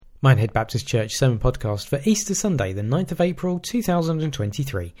Minehead Baptist Church Sermon Podcast for Easter Sunday, the 9th of April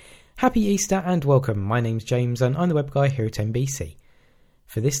 2023. Happy Easter and welcome. My name's James and I'm the web guy here at MBC.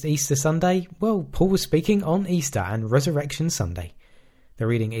 For this Easter Sunday, well, Paul was speaking on Easter and Resurrection Sunday. The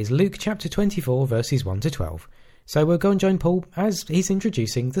reading is Luke chapter 24 verses 1 to 12. So we'll go and join Paul as he's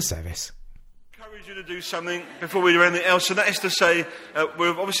introducing the service. I encourage you to do something before we do anything else, and that is to say,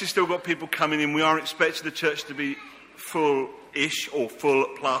 we've obviously still got people coming in. We are expecting the church to be full-ish or full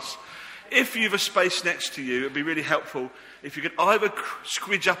plus. If you've a space next to you, it'd be really helpful if you could either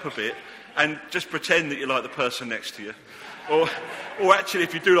squidge up a bit and just pretend that you like the person next to you, or actually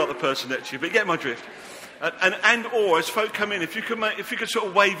if you do like the person next to you, but you get my drift. Or as folk come in, if you could sort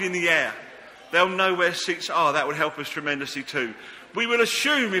of wave in the air, they'll know where seats are. That would help us tremendously too. We will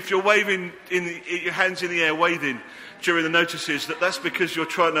assume if you're waving your hands in the air, waving during the notices, that's because you're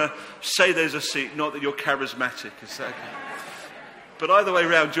trying to say there's a seat, not that you're charismatic. Is that okay? But either way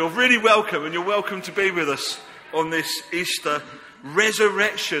round, you're really welcome, and you're welcome to be with us on this Easter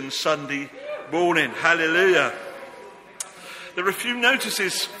Resurrection Sunday morning. Hallelujah. There are a few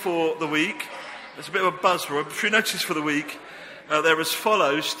notices for the week. There's a bit of a buzz for a few notices for the week. They're as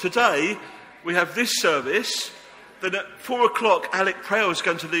follows. Today, we have this service. Then at 4 o'clock, Alec Prale is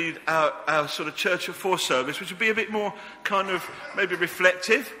going to lead our sort of Church of Four service, which will be a bit more kind of maybe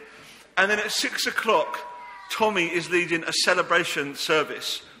reflective. And then at 6 o'clock, Tommy is leading a celebration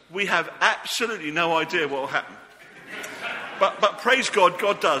service. We have absolutely no idea what will happen. But praise God,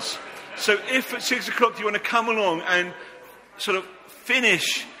 God does. So if at 6 o'clock you want to come along and sort of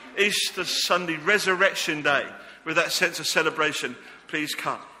finish Easter Sunday, Resurrection Day, with that sense of celebration, please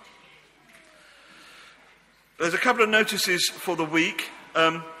come. There's a couple of notices for the week.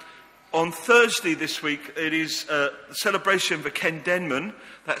 On Thursday this week, it is a celebration for Ken Denman.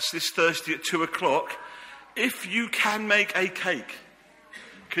 That's this Thursday at 2 o'clock. If you can make a cake,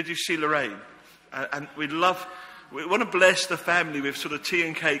 could you see Lorraine? And we want to bless the family with sort of tea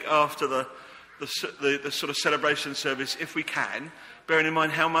and cake after the sort of celebration service, if we can, bearing in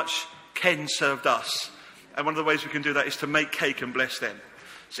mind how much Ken served us. And one of the ways we can do that is to make cake and bless them.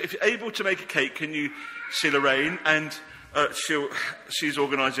 So if you're able to make a cake, can you see Lorraine? And she's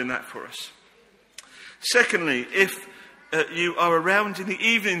organising that for us. Secondly, if you are around in the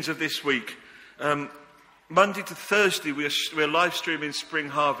evenings of this week, Monday to Thursday, we're live streaming Spring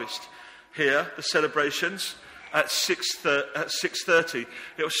Harvest here, the celebrations, at 6:30.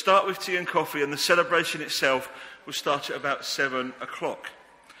 It will start with tea and coffee, and the celebration itself will start at about 7 o'clock.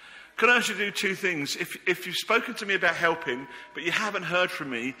 Can I ask you to do two things? If you've spoken to me about helping, but you haven't heard from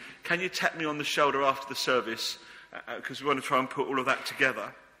me, can you tap me on the shoulder after the service? Because we want to try and put all of that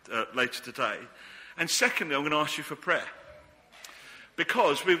together later today. And secondly, I'm going to ask you for prayer.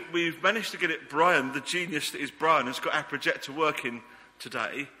 Because we've managed to get it, Brian, the genius that is Brian, has got our projector working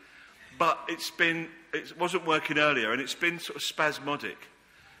today, but it wasn't working earlier, and it's been sort of spasmodic.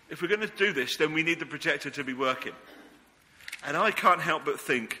 If we're going to do this, then we need the projector to be working. And I can't help but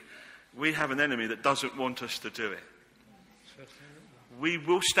think we have an enemy that doesn't want us to do it. We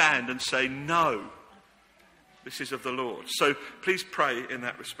will stand and say, no, this is of the Lord. So please pray in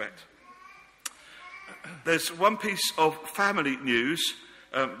that respect. There's one piece of family news,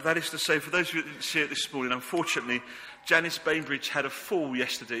 that is to say, for those of you who didn't see it this morning, unfortunately, Janice Bainbridge had a fall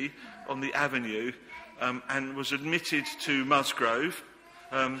yesterday on the avenue and was admitted to Musgrove.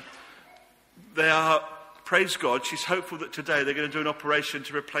 They are, praise God, she's hopeful that today they're going to do an operation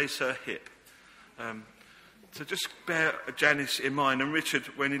to replace her hip. So just bear Janice in mind, and Richard,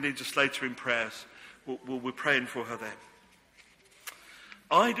 when he needs us later in prayers, we're praying for her then.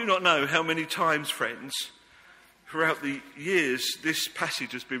 I do not know how many times, friends, throughout the years this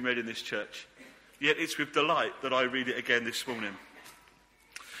passage has been read in this church, yet it's with delight that I read it again this morning.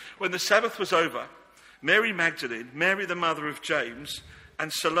 When the Sabbath was over, Mary Magdalene, Mary the mother of James,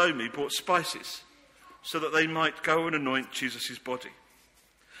 and Salome bought spices so that they might go and anoint Jesus' body.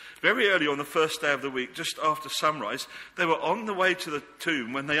 Very early on the first day of the week, just after sunrise, they were on the way to the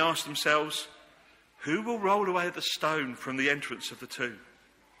tomb when they asked themselves, who will roll away the stone from the entrance of the tomb?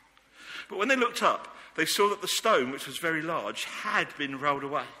 But when they looked up, they saw that the stone, which was very large, had been rolled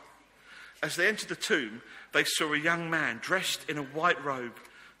away. As they entered the tomb, they saw a young man dressed in a white robe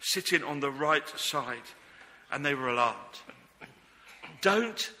sitting on the right side, and they were alarmed.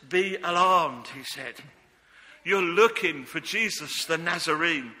 Don't be alarmed, he said. You're looking for Jesus the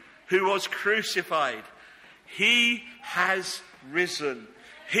Nazarene, who was crucified. He has risen.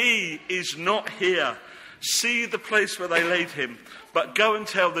 He is not here. See the place where they laid him. But go and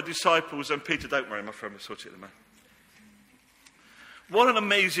tell the disciples and Peter, don't worry, my friend, we'll sort it in a moment. What an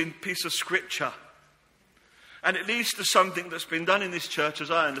amazing piece of scripture. And it leads to something that's been done in this church,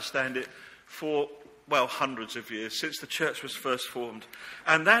 as I understand it, for, well, hundreds of years, since the church was first formed.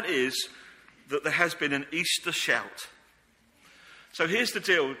 And that is that there has been an Easter shout. So here's the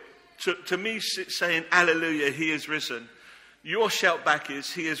deal. To me, saying, "Alleluia, he is risen," your shout back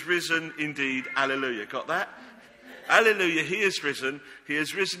is, "He is risen indeed, alleluia." Got that? Alleluia, he is risen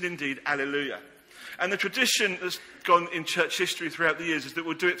indeed, alleluia. And the tradition that's gone in church history throughout the years is that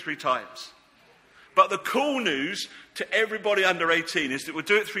we'll do it 3 times. But the cool news to everybody under 18 is that we'll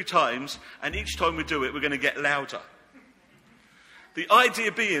do it 3 times, and each time we do it, we're going to get louder. The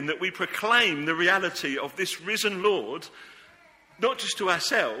idea being that we proclaim the reality of this risen Lord, not just to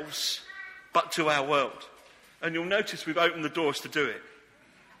ourselves, but to our world. And you'll notice we've opened the doors to do it.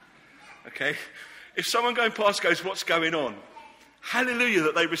 Okay? If someone going past goes, "What's going on?" hallelujah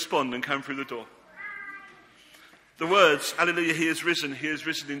that they respond and come through the door. The words, "Alleluia, he is risen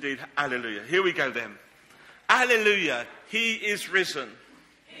indeed, alleluia." Here we go then. Alleluia, he is risen.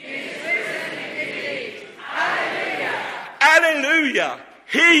 He is risen indeed, alleluia. Alleluia,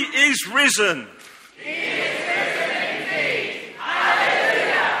 he is risen. He is risen indeed,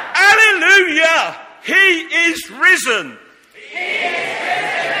 alleluia. Alleluia, he is risen. He is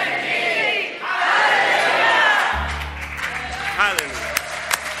risen indeed, alleluia. Hallelujah.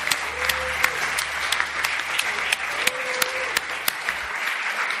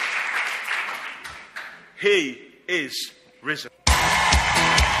 He is risen.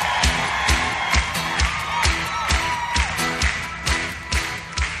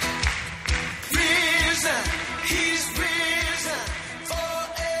 Risen, he's risen,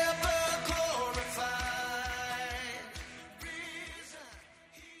 forever glorified. Risen,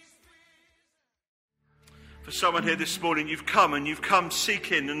 he's For someone here this morning, you've come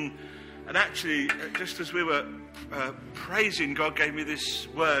seeking, and actually, just as we were praising, God gave me this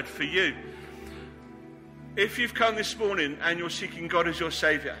word for you. If you've come this morning and you're seeking God as your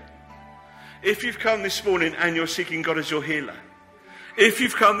Saviour, if you've come this morning and you're seeking God as your healer, if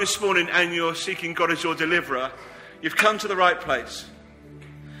you've come this morning and you're seeking God as your deliverer, you've come to the right place.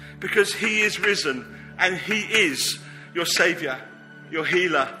 Because he is risen and he is your Saviour, your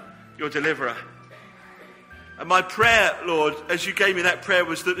healer, your deliverer. And my prayer, Lord, as you gave me that prayer,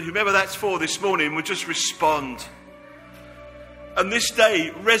 was that whomever that's for this morning would just respond. And this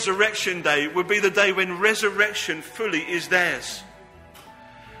day, Resurrection Day, would be the day when resurrection fully is theirs.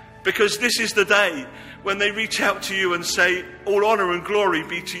 Because this is the day when they reach out to you and say, "All honour and glory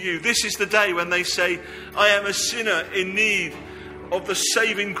be to you." This is the day when they say, "I am a sinner in need of the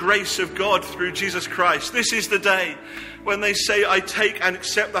saving grace of God through Jesus Christ." This is the day when they say, "I take and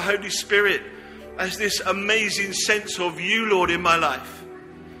accept the Holy Spirit as this amazing sense of you, Lord, in my life."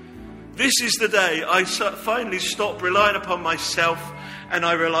 This is the day I finally stop relying upon myself and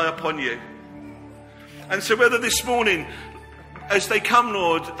I rely upon you. And so whether this morning, as they come,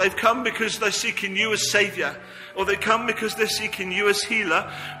 Lord, they've come because they're seeking you as Saviour, or they come because they're seeking you as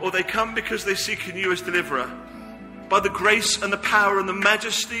healer, or they come because they're seeking you as deliverer, by the grace and the power and the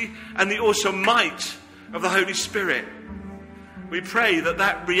majesty and the awesome might of the Holy Spirit, we pray that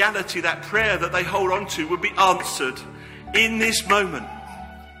that reality, that prayer that they hold on to, would be answered in this moment.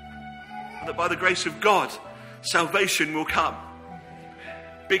 That by the grace of God, salvation will come.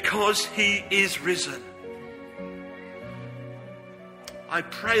 Because he is risen. I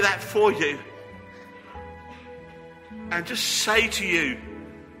pray that for you. And just say to you,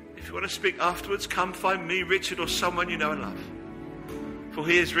 if you want to speak afterwards, come find me, Richard, or someone you know and love. For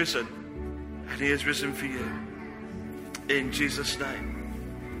he is risen. And he is risen for you. In Jesus' name.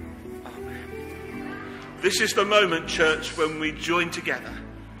 Amen. This is the moment, church, when we join together.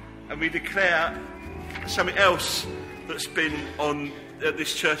 And we declare something else that's been on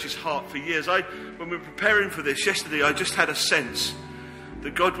this church's heart for years. When we were preparing for this yesterday, I just had a sense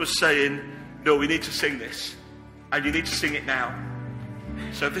that God was saying, "No, we need to sing this. And you need to sing it now."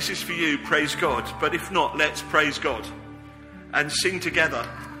 So if this is for you, praise God. But if not, let's praise God. And sing together,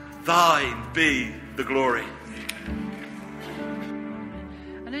 "Thine be the glory."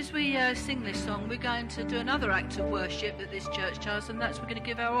 And as we sing this song, we're going to do another act of worship that this church does, and that's we're going to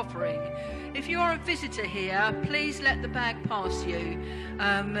give our offering. If you are a visitor here, please let the bag pass you.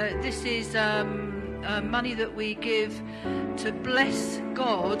 This is money that we give to bless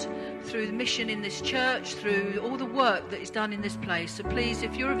God through the mission in this church, through all the work that is done in this place. So please,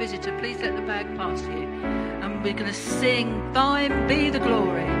 if you're a visitor, please let the bag pass you. And we're going to sing, "Thine be the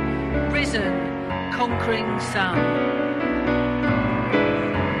glory, risen, conquering Son."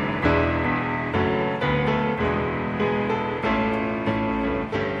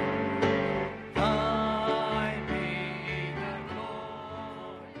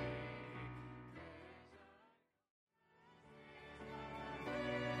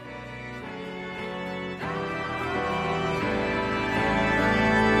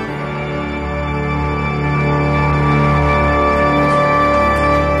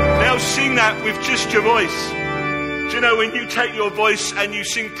 lift your voice. Do you know when you take your voice and you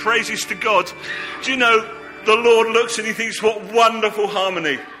sing praises to God, do you know the Lord looks and he thinks, what wonderful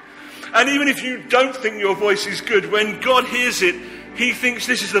harmony. And even if you don't think your voice is good, when God hears it, he thinks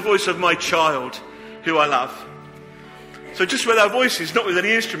this is the voice of my child who I love. So just with our voices, not with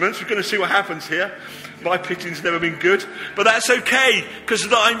any instruments, we're going to see what happens here. My pitching's never been good, but that's okay, because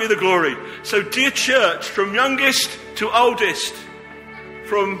thine be the glory. So dear church, from youngest to oldest,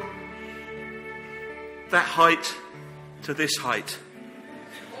 from that height to this height,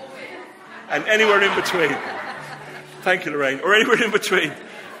 and anywhere in between. Thank you, Lorraine. Or anywhere in between.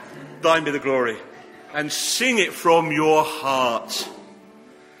 Thine be the glory. And sing it from your heart.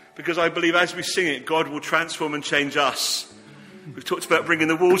 Because I believe as we sing it, God will transform and change us. We've talked about bringing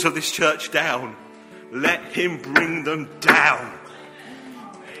the walls of this church down. Let him bring them down.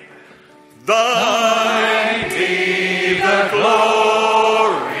 Thine be the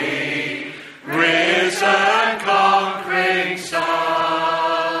glory, risen conquering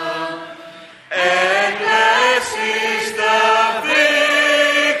Son. Endless is the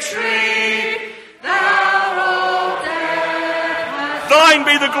victory thou, O death, hast won. Thine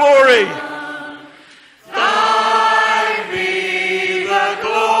be the glory. Thine be the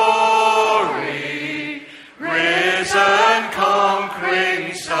glory, risen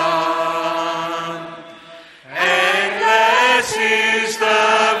conquering Son. Endless is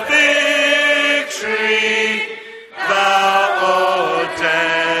the victory thou, O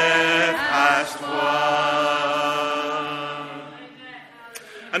death, hast won.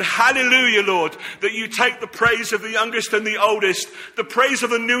 And hallelujah, Lord, that you take the praise of the youngest and the oldest, the praise of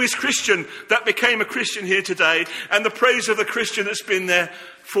the newest Christian that became a Christian here today, and the praise of the Christian that's been there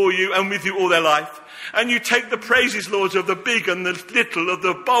for you and with you all their life. And you take the praises, Lord, of the big and the little, of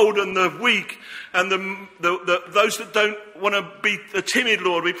the bold and the weak, and those that don't want to be the timid,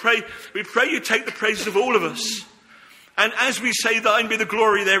 Lord. We pray you take the praises of all of us. And as we say, thine be the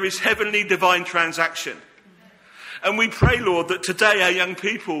glory, there is heavenly divine transaction. And we pray, Lord, that today our young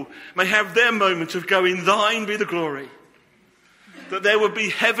people may have their moment of going, thine be the glory. That there would be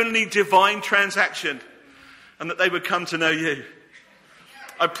heavenly divine transaction, and that they would come to know you.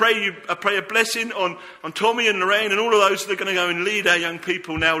 I pray a blessing on Tommy and Lorraine and all of those that are going to go and lead our young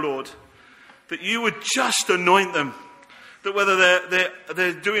people now, Lord. That you would just anoint them. That whether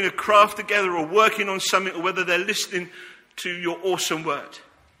they're doing a craft together or working on something, or whether they're listening to your awesome word,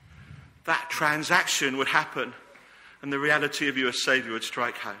 that transaction would happen and the reality of you as Saviour would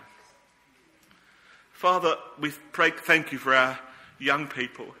strike home. Father, we pray, thank you for our young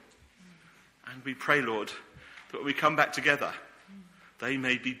people. And we pray, Lord, that when we come back together, they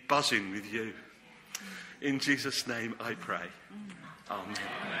may be buzzing with you. In Jesus' name I pray. Amen.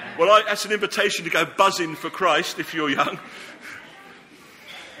 Well, that's an invitation to go buzzing for Christ if you're young.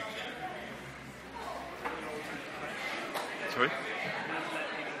 Sorry?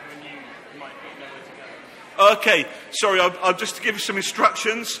 Okay, sorry, I'll just give you some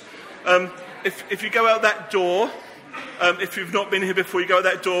instructions. If you go out that door, if you've not been here before, you go out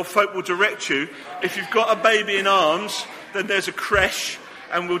that door, folk will direct you. If you've got a baby in arms, then there's a creche,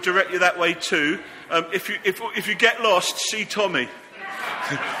 and we'll direct you that way too. If you get lost, see Tommy.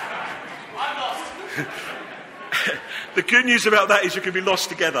 I'm lost. The good news about that is you can be lost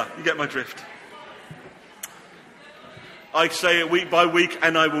together. You get my drift. I say it week by week,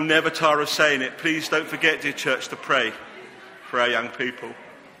 and I will never tire of saying it. Please don't forget, dear church, to pray for our young people.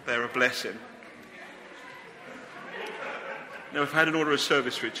 They're a blessing. Now, we've had an order of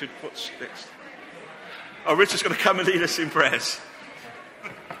service, Richard. What's next? Oh, Richard's going to come and lead us in prayers.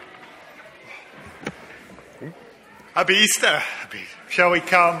 Happy Easter. Shall we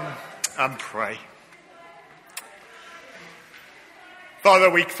come and pray? Father,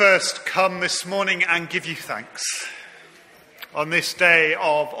 we first come this morning and give you thanks on this day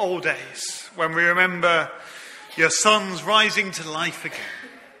of all days, when we remember your sons rising to life again.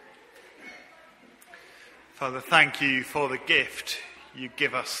 Father, thank you for the gift you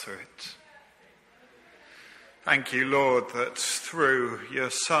give us through it. Thank you, Lord, that through your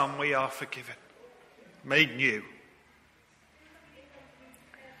Son we are forgiven, made new.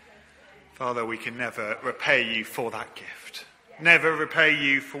 Father, we can never repay you for that gift, never repay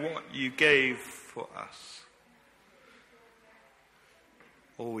you for what you gave for us.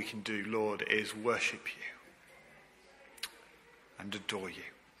 All we can do, Lord, is worship you and adore you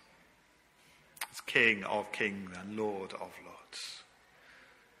as King of kings and Lord of lords.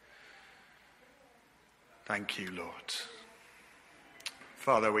 Thank you, Lord.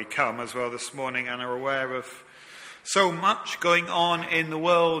 Father, we come as well this morning and are aware of so much going on in the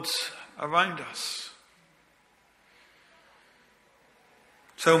world around us.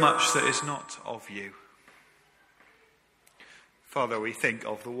 so much that is not of you. Father, we think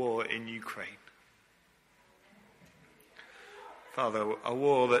of the war in Ukraine. Father, a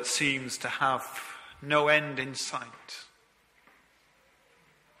war that seems to have no end in sight.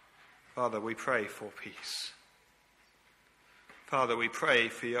 Father, we pray for peace. Father, we pray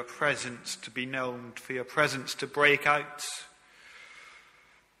for your presence to be known, for your presence to break out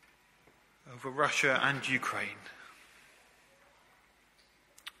over Russia and Ukraine.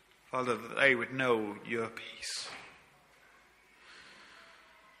 Father, that they would know your peace.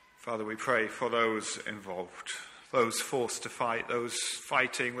 Father, we pray for those involved, those forced to fight, those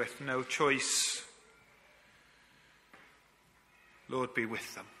fighting with no choice. Lord, be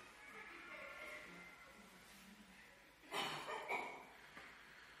with them.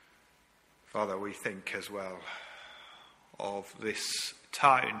 Father, we think as well of this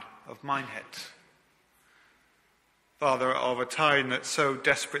town of Minehead. Father, of a town that so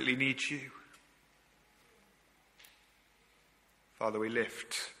desperately needs you. Father, we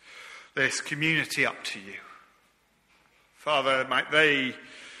lift this community up to you. Father, might they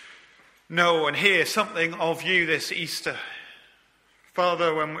know and hear something of you this Easter.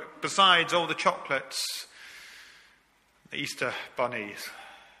 Father, when besides all the chocolates, the Easter bunnies,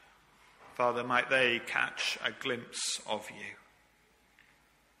 Father, might they catch a glimpse of you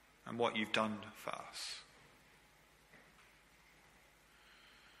and what you've done for us.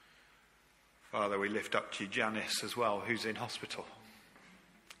 Father, we lift up to you Janice as well, who's in hospital.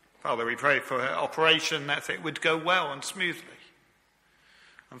 Father, we pray for her operation, that it would go well and smoothly,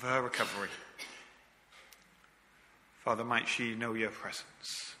 and for her recovery. Father, might she know your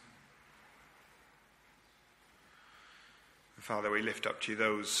presence. And Father, we lift up to you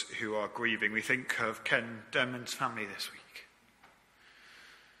those who are grieving. We think of Ken Denman's family this week.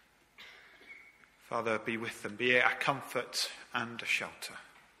 Father, be with them, be a comfort and a shelter.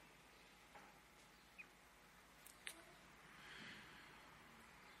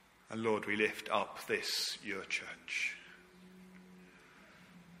 And Lord, we lift up this, your church.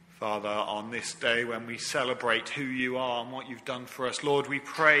 Father, on this day when we celebrate who you are and what you've done for us, Lord, we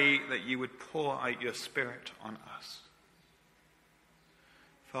pray that you would pour out your Spirit on us.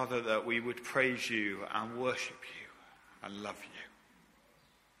 Father, that we would praise you and worship you and love you.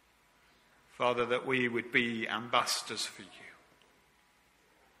 Father, that we would be ambassadors for you.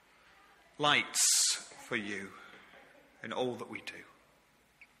 Lights for you in all that we do.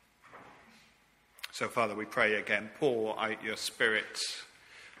 So, Father, we pray again, pour out your Spirit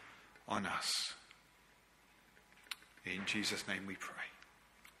on us. In Jesus' name we pray.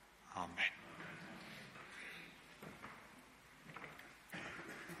 Amen.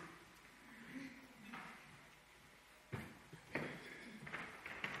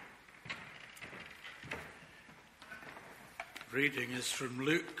 Reading is from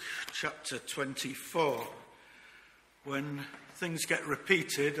Luke chapter 24. When things get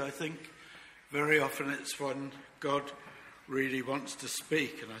repeated, I think very often it's when God really wants to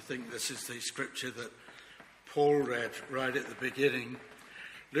speak, and I think this is the scripture that Paul read right at the beginning.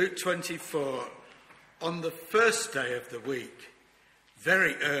 Luke 24, on the first day of the week,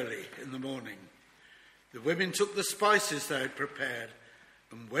 very early in the morning, the women took the spices they had prepared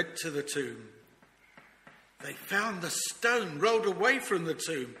and went to the tomb. They found the stone rolled away from the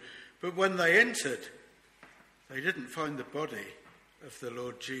tomb, but when they entered, they didn't find the body of the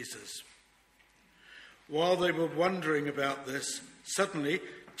Lord Jesus. While they were wondering about this, suddenly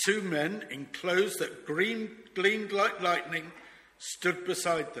 2 men in clothes that gleamed like lightning stood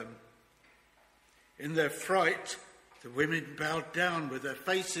beside them. In their fright, the women bowed down with their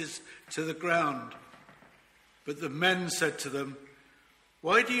faces to the ground. But the men said to them,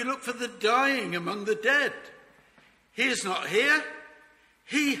 "Why do you look for the dying among the dead? He is not here.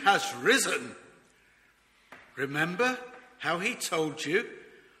 He has risen. Remember how he told you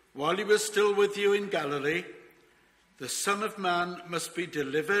while he was still with you in Galilee, the Son of Man must be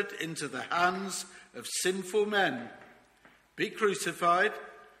delivered into the hands of sinful men, be crucified,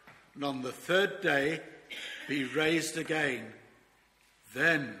 and on the 3rd day be raised again."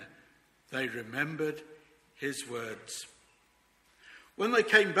 Then they remembered his words. When they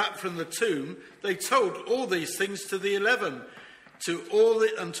came back from the tomb, they told all these things to the 11, to all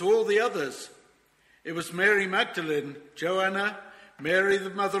the others. It was Mary Magdalene, Joanna, Mary the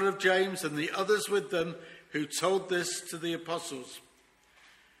mother of James, and the others with them who told this to the apostles.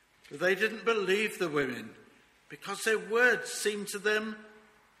 But they didn't believe the women because their words seemed to them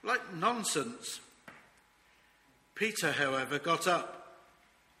like nonsense. Peter, however, got up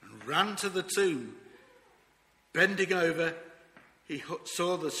and ran to the tomb. Bending over, he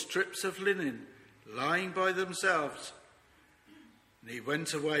saw the strips of linen lying by themselves, And he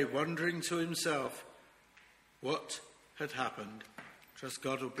went away wondering to himself what had happened. Trust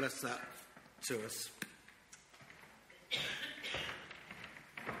God will bless that to us.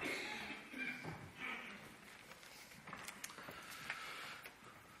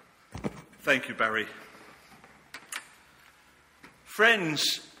 Thank you, Barry.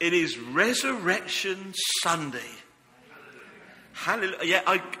 Friends, it is Resurrection Sunday. Hallelujah.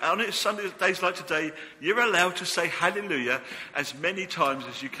 Yeah, on Sunday, days like today, you're allowed to say hallelujah as many times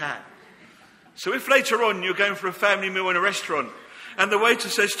as you can. So if later on you're going for a family meal in a restaurant and the waiter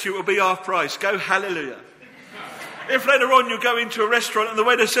says to you, it'll be half price, go hallelujah. If later on you go into a restaurant and the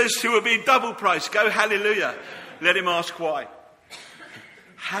waiter says to you, it'll be double price, go hallelujah. Let him ask why.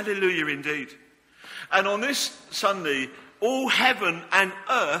 Hallelujah indeed. And on this Sunday, all heaven and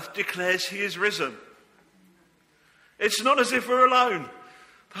earth declares he is risen. It's not as if we're alone.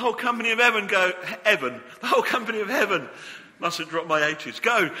 The whole company of heaven the whole company of heaven, mustn't drop my H's,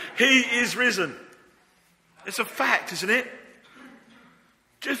 go, he is risen. It's a fact, isn't it?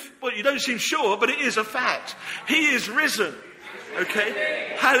 Well, you don't seem sure, but it is a fact. He is risen.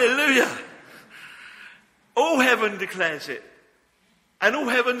 Okay? Hallelujah. All heaven declares it. And all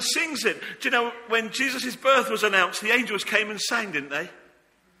heaven sings it. Do you know, when Jesus' birth was announced, the angels came and sang, didn't they?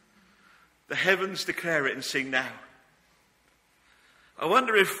 The heavens declare it and sing now. I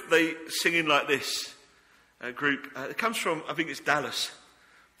wonder if they singing like this, a group. It comes from, I think it's Dallas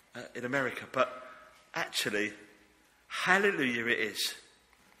in America. But actually, hallelujah it is.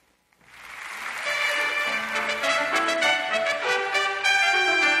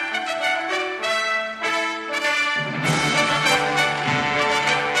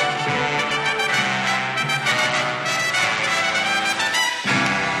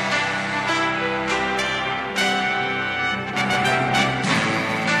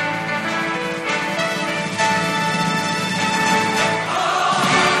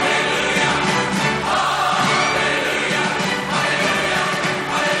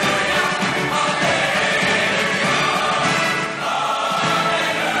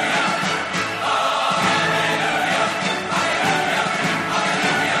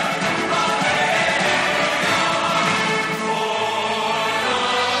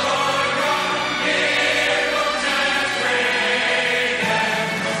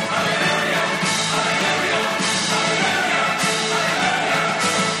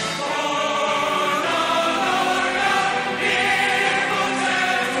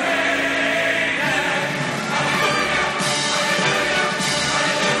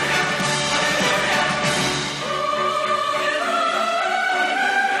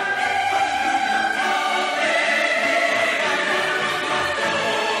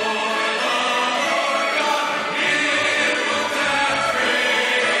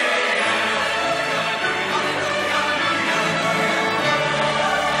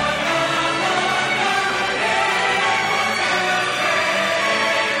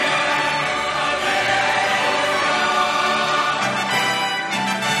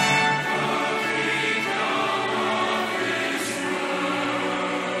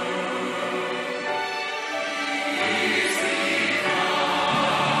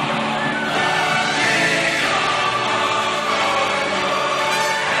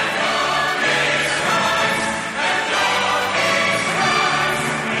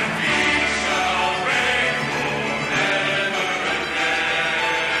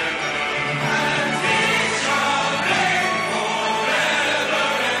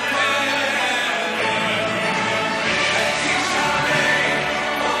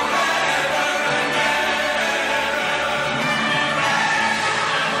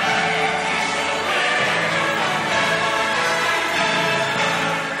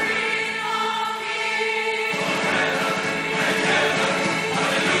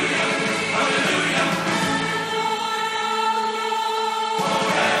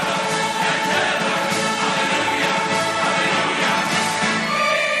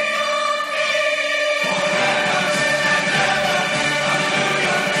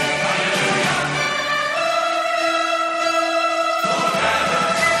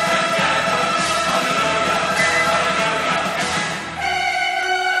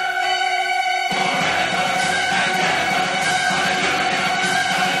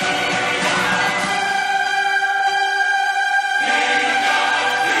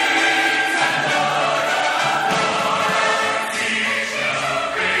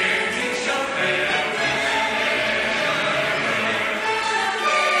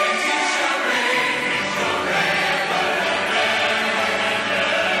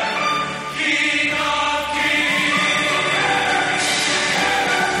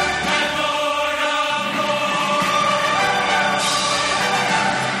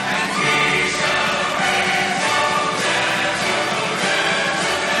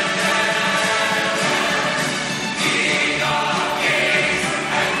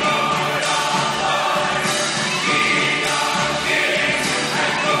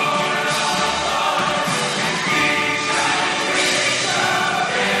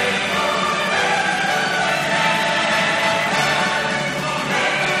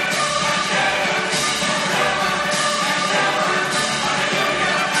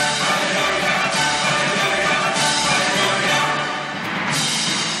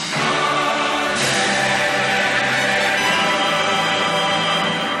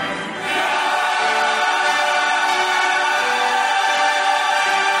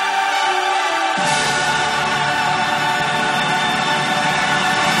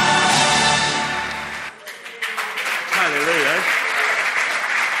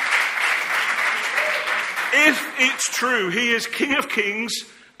 true. He is King of Kings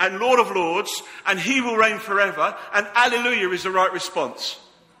and Lord of Lords, and he will reign forever, and hallelujah is the right response.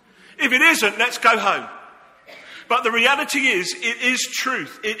 If it isn't, let's go home. But the reality is, it is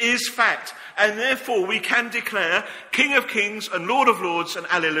truth, it is fact, and therefore we can declare King of Kings and Lord of Lords and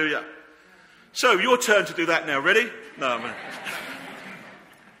hallelujah. So, your turn to do that now. Ready? No, man.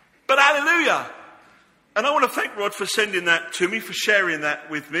 But hallelujah. And I want to thank Rod for sending that to me, for sharing that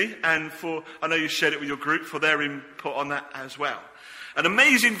with me, and for, I know you shared it with your group, for their input on that as well. An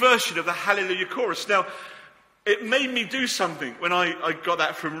amazing version of the Hallelujah chorus. Now, it made me do something when I got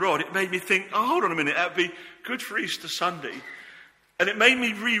that from Rod. It made me think, oh, hold on a minute, that would be good for Easter Sunday. And it made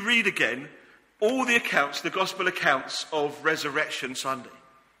me reread again all the accounts, the gospel accounts of Resurrection Sunday.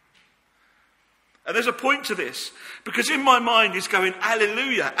 And there's a point to this, because in my mind is going,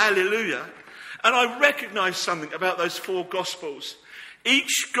 hallelujah, hallelujah. And I recognise something about those four gospels.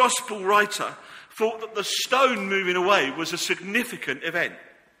 Each gospel writer thought that the stone moving away was a significant event.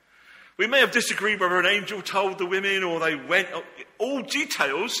 We may have disagreed whether an angel told the women or they went. All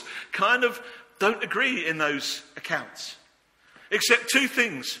details kind of don't agree in those accounts. Except two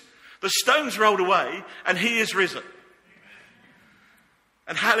things. The stone's rolled away and he is risen.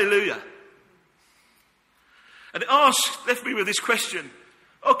 And hallelujah. And it left me with this question.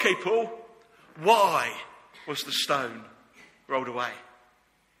 Okay, Paul, why was the stone rolled away?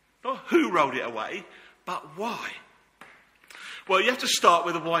 Not who rolled it away, but why? Well, you have to start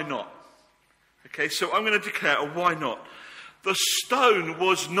with a why not. Okay, so I'm going to declare a why not. The stone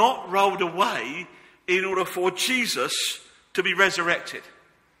was not rolled away in order for Jesus to be resurrected.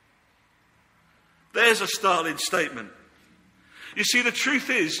 There's a startling statement. You see, the truth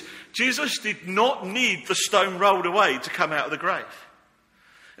is, Jesus did not need the stone rolled away to come out of the grave.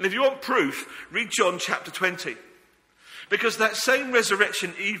 And if you want proof, read John chapter 20. Because that same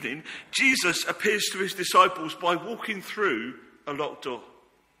resurrection evening, Jesus appears to his disciples by walking through a locked door.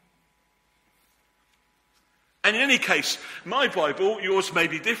 And in any case, my Bible, yours may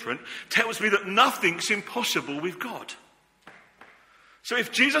be different, tells me that nothing's impossible with God. So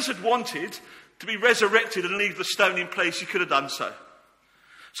if Jesus had wanted to be resurrected and leave the stone in place, he could have done so.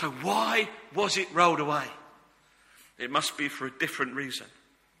 So why was it rolled away? It must be for a different reason.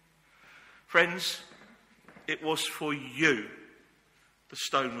 Friends, it was for you the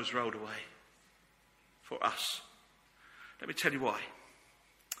stone was rolled away. For us. Let me tell you why.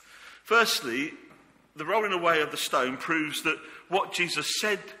 Firstly, the rolling away of the stone proves that what Jesus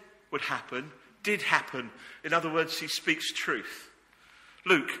said would happen, did happen. In other words, he speaks truth.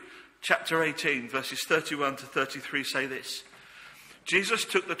 Luke chapter 18, verses 31 to 33 say this. Jesus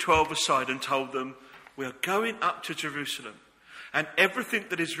took the 12 aside and told them, "We are going up to Jerusalem, and everything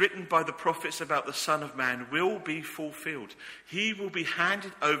that is written by the prophets about the Son of Man will be fulfilled. He will be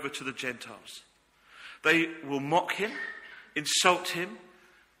handed over to the Gentiles. They will mock him, insult him,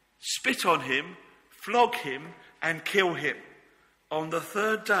 spit on him, flog him, and kill him. On the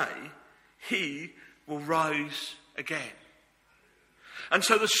third day, he will rise again." And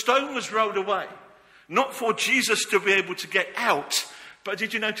so the stone was rolled away, not for Jesus to be able to get out, but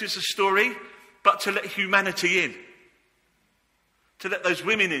did you notice the story? But to let humanity in. To let those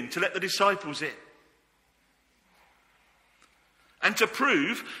women in, to let the disciples in. And to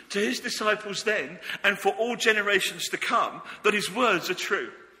prove to his disciples then, and for all generations to come, that his words are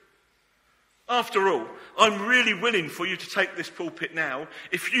true. After all, I'm really willing for you to take this pulpit now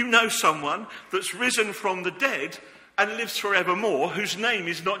if you know someone that's risen from the dead and lives forevermore, whose name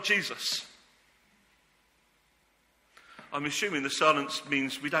is not Jesus. I'm assuming the silence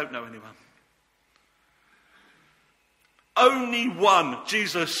means we don't know anyone. Only one,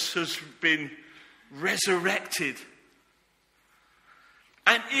 Jesus, has been resurrected.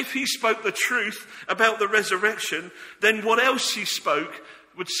 And if he spoke the truth about the resurrection, then what else he spoke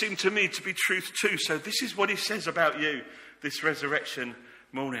would seem to me to be truth too. So this is what he says about you this resurrection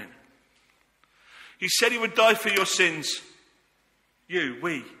morning. He said he would die for your sins.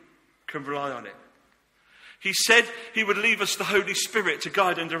 We can rely on it. He said he would leave us the Holy Spirit to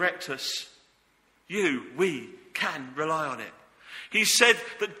guide and direct us. We can rely on it. He said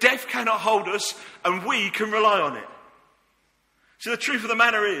that death cannot hold us and we can rely on it. So the truth of the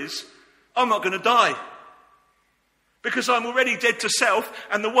matter is, I'm not going to die. Because I'm already dead to self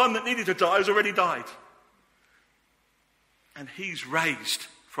and the one that needed to die has already died. And he's raised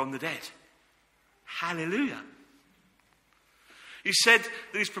from the dead. Hallelujah. He said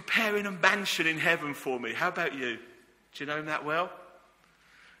that he's preparing a mansion in heaven for me. How about you? Do you know him that well?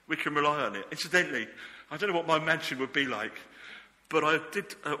 We can rely on it. Incidentally, I don't know what my mansion would be like, but I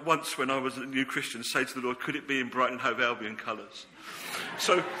did once when I was a new Christian say to the Lord, could it be in Brighton Hove Albion colours?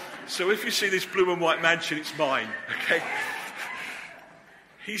 So So if you see this blue and white mansion, it's mine, okay?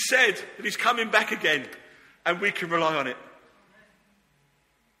 He said that he's coming back again, and we can rely on it.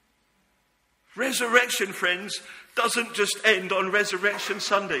 Resurrection, friends, doesn't just end on Resurrection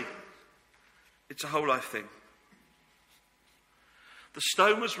Sunday. It's a whole life thing. The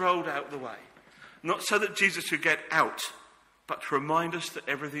stone was rolled out of the way, not so that Jesus could get out, but to remind us that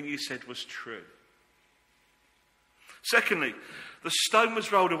everything he said was true. Secondly, the stone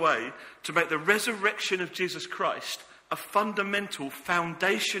was rolled away to make the resurrection of Jesus Christ a fundamental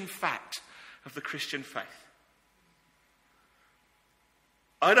foundation fact of the Christian faith.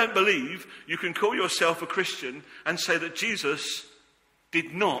 I don't believe you can call yourself a Christian and say that Jesus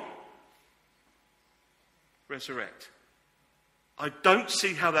did not resurrect. I don't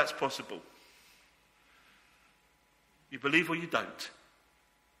see how that's possible. You believe or you don't.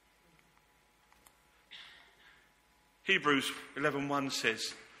 Hebrews 11:1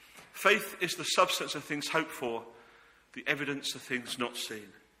 says, faith is the substance of things hoped for, the evidence of things not seen.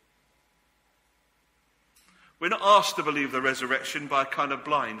 We're not asked to believe the resurrection by a kind of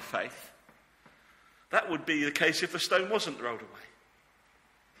blind faith. That would be the case if the stone wasn't rolled away.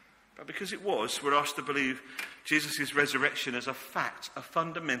 But because it was, we're asked to believe Jesus' resurrection as a fact, a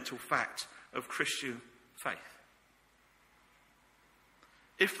fundamental fact of Christian faith.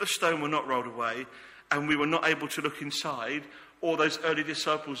 If the stone were not rolled away and we were not able to look inside, or those early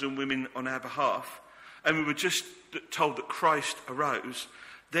disciples and women on our behalf, and we were just told that Christ arose,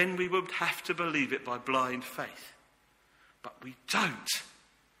 then we would have to believe it by blind faith. But we don't,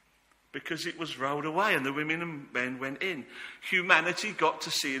 because it was rolled away and the women and men went in. Humanity got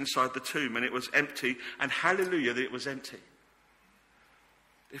to see inside the tomb and it was empty, and hallelujah that it was empty.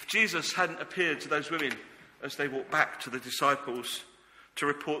 If Jesus hadn't appeared to those women as they walked back to the disciples to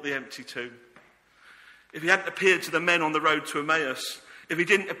report the empty tomb, if he hadn't appeared to the men on the road to Emmaus, if he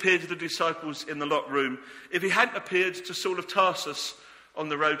didn't appear to the disciples in the locked room, if he hadn't appeared to Saul of Tarsus on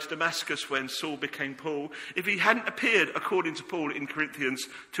the road to Damascus when Saul became Paul, if he hadn't appeared, according to Paul in Corinthians,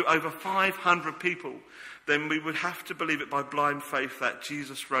 to over 500 people, then we would have to believe it by blind faith that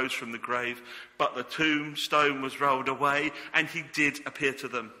Jesus rose from the grave, but the tombstone was rolled away and he did appear to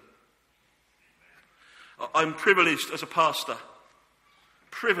them. I'm privileged as a pastor,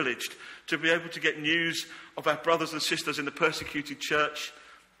 privileged to be able to get news of our brothers and sisters in the persecuted church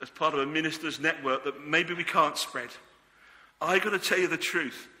as part of a minister's network that maybe we can't spread. I got to tell you the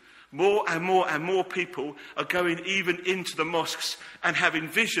truth. More and more and more people are going even into the mosques and having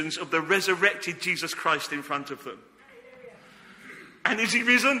visions of the resurrected Jesus Christ in front of them. And is he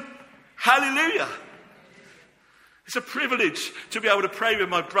risen? Hallelujah. It's a privilege to be able to pray with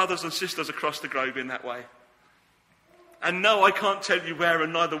my brothers and sisters across the globe in that way. And no, I can't tell you where,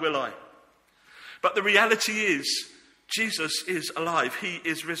 and neither will I. But the reality is, Jesus is alive. He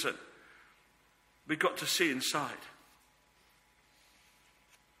is risen. We've got to see inside.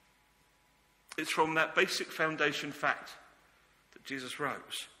 It's from that basic foundation fact that Jesus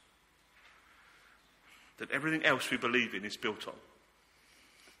rose that everything else we believe in is built on.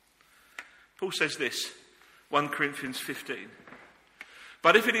 Paul says this, 1 Corinthians 15.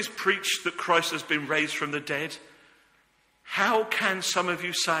 But if it is preached that Christ has been raised from the dead, how can some of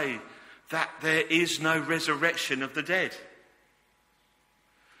you say that there is no resurrection of the dead?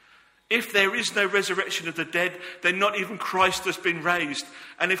 If there is no resurrection of the dead, then not even Christ has been raised.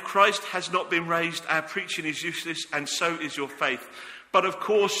 And if Christ has not been raised, our preaching is useless, and so is your faith. But of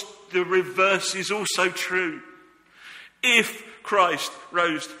course, the reverse is also true. If Christ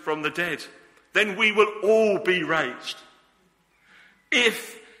rose from the dead, then we will all be raised.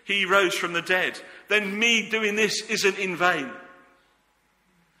 If he rose from the dead, then me doing this isn't in vain.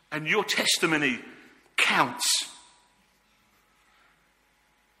 And your testimony counts.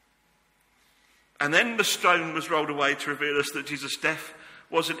 And then the stone was rolled away to reveal us that Jesus' death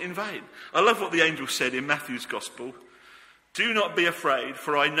wasn't in vain. I love what the angel said in Matthew's Gospel. Do not be afraid,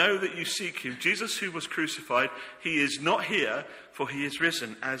 for I know that you seek him. Jesus who was crucified, he is not here, for he is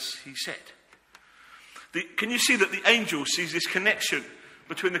risen, as he said. Can you see that the angel sees this connection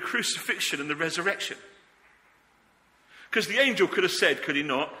between the crucifixion and the resurrection? Because the angel could have said, could he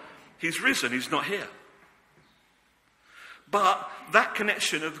not, he's risen, he's not here. But that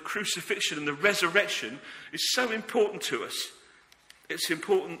connection of the crucifixion and the resurrection is so important to us. It's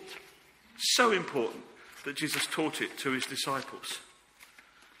important, so important, that Jesus taught it to his disciples.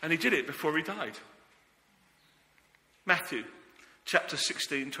 And he did it before he died. Matthew chapter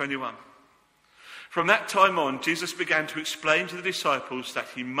 16:21. From that time on, Jesus began to explain to the disciples that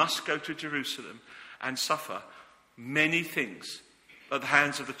he must go to Jerusalem and suffer many things at the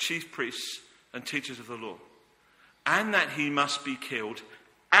hands of the chief priests and teachers of the law, and that he must be killed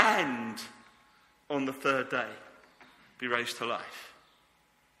and on the third day be raised to life.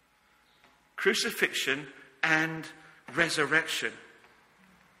 Crucifixion and resurrection.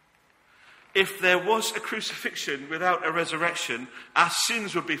 If there was a crucifixion without a resurrection, our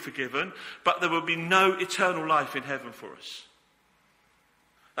sins would be forgiven, but there would be no eternal life in heaven for us.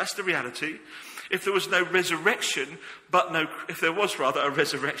 That's the reality. If there was no resurrection, if there was a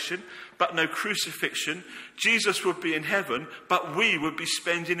resurrection, but no crucifixion, Jesus would be in heaven, but we would be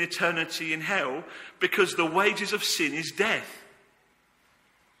spending eternity in hell, because the wages of sin is death.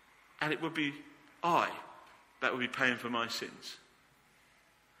 And it would be I that would be paying for my sins.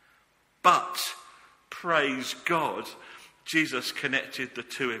 But, praise God, Jesus connected the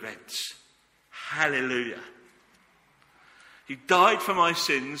two events. Hallelujah. He died for my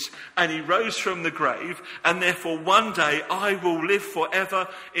sins and he rose from the grave, and therefore one day I will live forever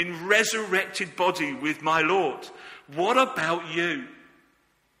in resurrected body with my Lord. What about you?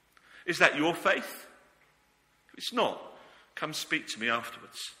 Is that your faith? If it's not, come speak to me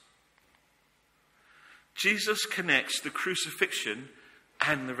afterwards. Jesus connects the crucifixion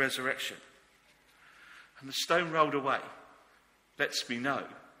and the resurrection. And the stone rolled away lets me know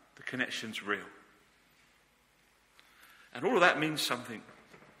the connection's real. And all of that means something.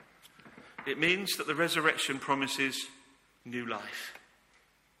 It means that the resurrection promises new life.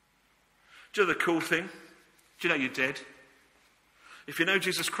 Do you know the cool thing? Do you know you're dead? If you know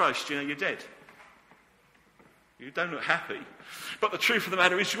Jesus Christ, do you know you're dead? You don't look happy. But the truth of the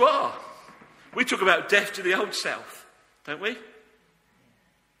matter is you are. We talk about death to the old self, don't we?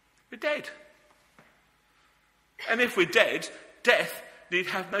 We're dead. And if we're dead, death need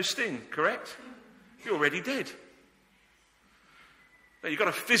have no sting, correct? You're already dead. Now, you've got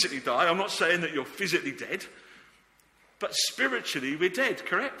to physically die. I'm not saying that you're physically dead. But spiritually, we're dead,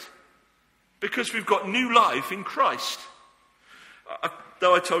 correct? Because we've got new life in Christ.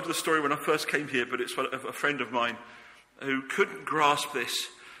 Though I told you the story when I first came here, but it's of a friend of mine who couldn't grasp this.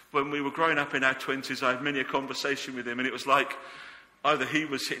 When we were growing up in our 20s, I had many a conversation with him, and it was like either he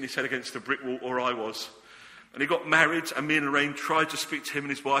was hitting his head against a brick wall or I was. And he got married, and me and Lorraine tried to speak to him and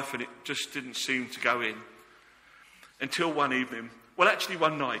his wife, and it just didn't seem to go in. Until one evening, well, actually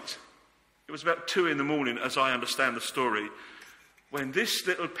one night, it was about 2 a.m, as I understand the story, when this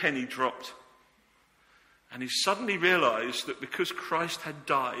little penny dropped. And he suddenly realised that because Christ had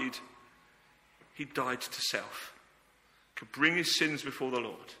died, he died to self, could bring his sins before the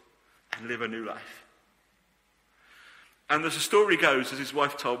Lord and live a new life. And as the story goes, as his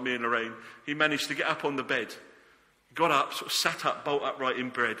wife told me and Lorraine, he managed to get up on the bed, got up, sort of sat up, bolt upright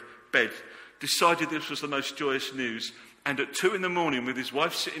in bed, decided this was the most joyous news, and at 2 a.m, with his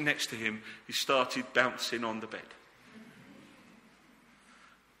wife sitting next to him, he started bouncing on the bed.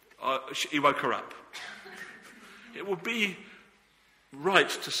 He woke her up. It would be right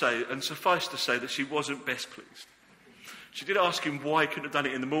to say, and suffice to say, that she wasn't best pleased. She did ask him why he couldn't have done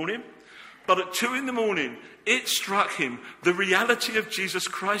it in the morning, but at 2 a.m, it struck him. The reality of Jesus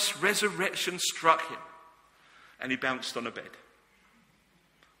Christ's resurrection struck him, and he bounced on a bed.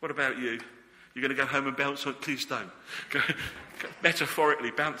 What about you? You're going to go home and bounce on? Please don't. Go,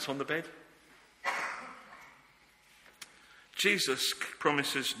 metaphorically, bounce on the bed. Jesus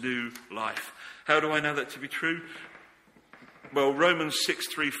promises new life. How do I know that to be true? Well, Romans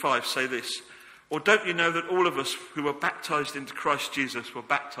 6:3-5 say this. Or don't you know that all of us who were baptized into Christ Jesus were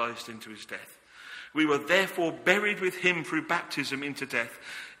baptized into his death? We were therefore buried with him through baptism into death,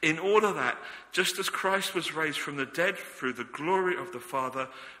 in order that, just as Christ was raised from the dead through the glory of the Father,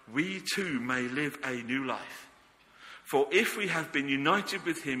 we too may live a new life. For if we have been united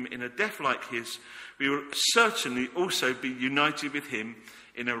with him in a death like his, we will certainly also be united with him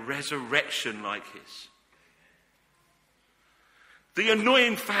in a resurrection like his. The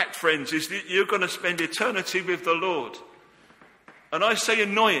annoying fact, friends, is that you're going to spend eternity with the Lord. And I say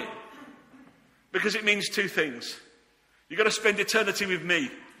annoying because it means two things. You're going to spend eternity with me.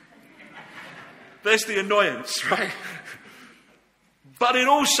 There's the annoyance, right? But it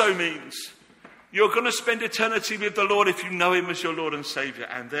also means you're going to spend eternity with the Lord if you know him as your Lord and Saviour.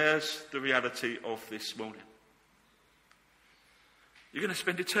 And there's the reality of this morning. You're going to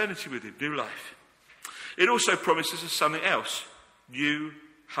spend eternity with him, new life. It also promises us something else. New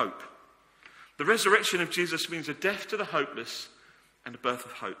hope. The resurrection of Jesus means a death to the hopeless and a birth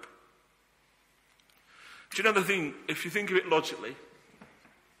of hope. Do you know the thing, if you think of it logically,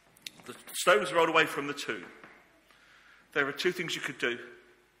 the stones rolled away from the tomb. There are two things you could do.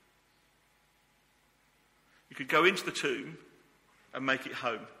 You could go into the tomb and make it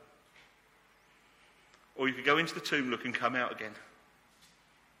home. Or you could go into the tomb, look, and come out again.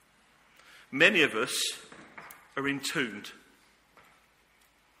 Many of us are entombed.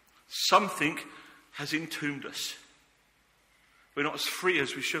 Something has entombed us. We're not as free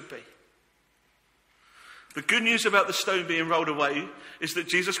as we should be. The good news about the stone being rolled away is that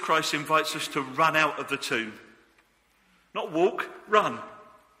Jesus Christ invites us to run out of the tomb. Not walk, run.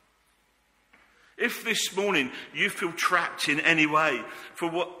 If this morning you feel trapped in any way,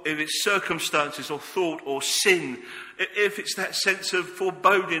 if it's circumstances or thought or sin, if it's that sense of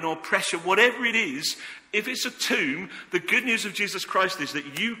foreboding or pressure, whatever it is, if it's a tomb, the good news of Jesus Christ is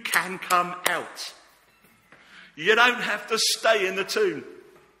that you can come out. You don't have to stay in the tomb.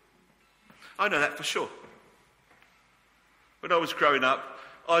 I know that for sure. When I was growing up,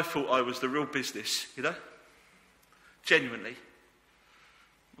 I thought I was the real business, you know? Genuinely.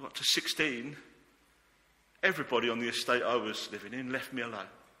 I got to 16, everybody on the estate I was living in left me alone.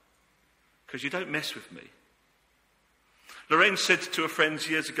 Because you don't mess with me. Lorraine said to her friends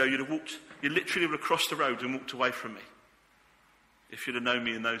years ago, you literally would have crossed the road and walked away from me. If you'd have known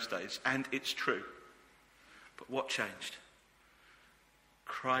me in those days. And it's true. But what changed?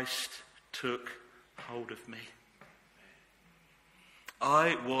 Christ took hold of me.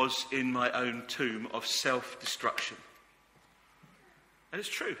 I was in my own tomb of self-destruction. And it's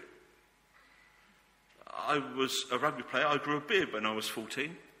true. I was a rugby player. I grew a beard when I was 14.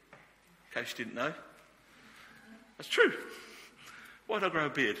 In case you didn't know. That's true. Why did I grow a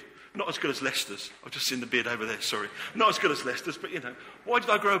beard? Not as good as Leicester's. I've just seen the beard over there, sorry. Not as good as Leicester's, but you know. Why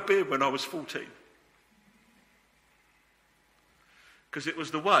did I grow a beard when I was 14? Because it was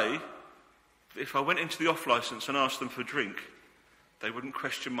the way, if I went into the off licence and asked them for a drink, they wouldn't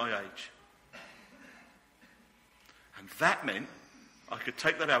question my age. And that meant I could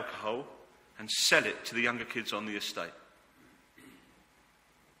take that alcohol and sell it to the younger kids on the estate.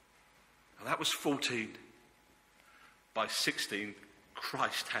 Now that was 14. By 16,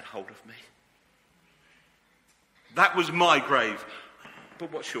 Christ had hold of me. That was my grave.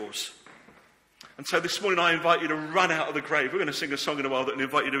 But what's yours? And so this morning I invite you to run out of the grave. We're going to sing a song in a while that will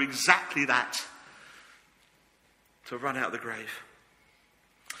invite you to do exactly that. To run out of the grave.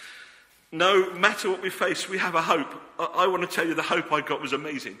 No matter what we face, we have a hope. I want to tell you the hope I got was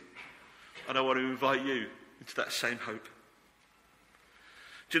amazing. And I want to invite you into that same hope.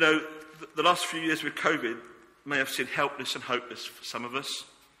 Do you know, the last few years with COVID may have seemed helpless and hopeless for some of us.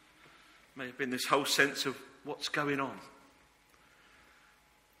 May have been this whole sense of what's going on.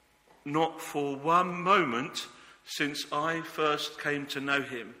 Not for one moment since I first came to know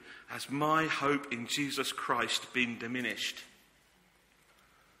him has my hope in Jesus Christ been diminished.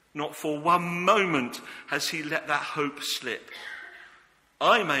 Not for one moment has he let that hope slip.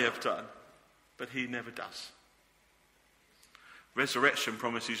 I may have done, but he never does. Resurrection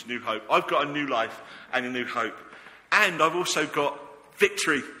promises new hope. I've got a new life and a new hope. And I've also got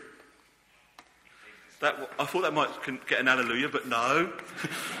victory. I thought that might get an hallelujah, but no.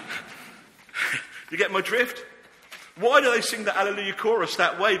 You get my drift? Why do they sing the Hallelujah chorus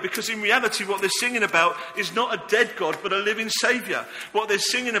that way? Because in reality what they're singing about is not a dead God but a living Saviour. What they're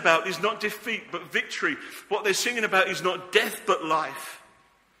singing about is not defeat but victory. What they're singing about is not death but life.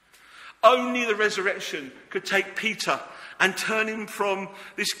 Only the resurrection could take Peter and turn him from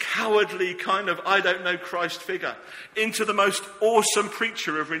this cowardly kind of I don't know Christ figure into the most awesome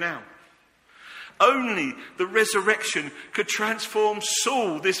preacher of renown. Only the resurrection could transform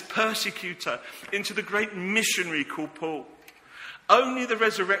Saul, this persecutor, into the great missionary called Paul. Only the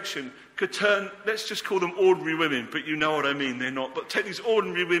resurrection could turn, let's just call them ordinary women, but you know what I mean, they're not. But take these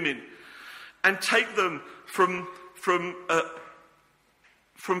ordinary women and take them from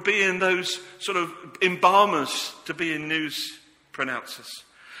being those sort of embalmers to being news pronouncers.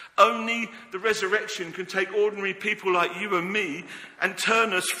 Only the resurrection can take ordinary people like you and me and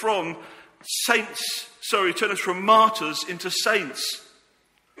turn us from martyrs into saints,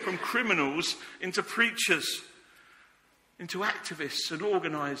 from criminals into preachers, into activists and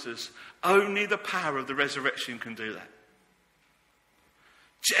organisers. Only the power of the resurrection can do that.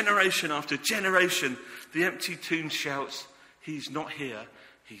 Generation after generation, the empty tomb shouts, he's not here,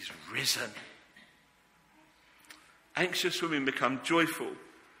 he's risen. Anxious women become joyful.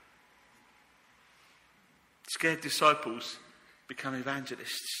 Scared disciples become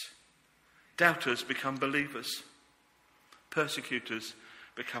evangelists. Doubters become believers. Persecutors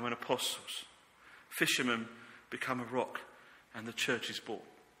become apostles. Fishermen become a rock, and the church is born.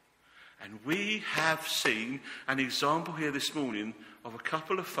 And we have seen an example here this morning of a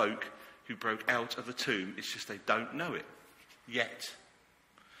couple of folk who broke out of the tomb. It's just they don't know it yet.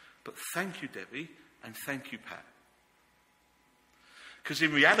 But thank you, Debbie, and thank you, Pat. Because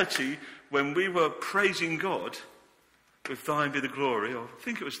in reality, when we were praising God with thine be the glory, or I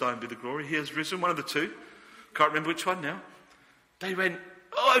think it was thine be the glory, he has risen, one of the two, can't remember which one now, they went,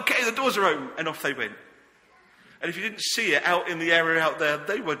 Oh, okay, the doors are open. And off they went. And if you didn't see it out in the area out there,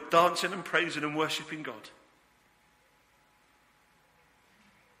 they were dancing and praising and worshipping God.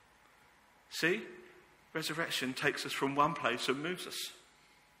 See? Resurrection takes us from one place and moves us.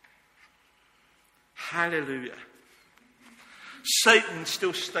 Hallelujah. Satan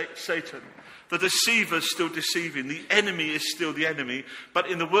still Satan. The deceiver's still deceiving. The enemy is still the enemy. But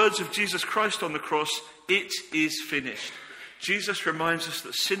in the words of Jesus Christ on the cross, it is finished. Jesus reminds us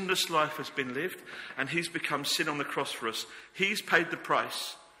that sinless life has been lived and he's become sin on the cross for us. He's paid the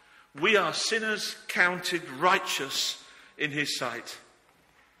price. We are sinners counted righteous in his sight.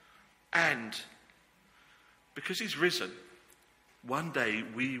 And because he's risen, one day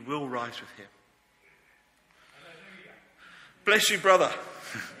we will rise with him. Bless you, brother.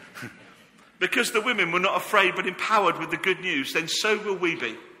 Because the women were not afraid but empowered with the good news, then so will we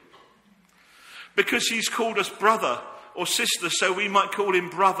be. Because he's called us brother or sister, so we might call him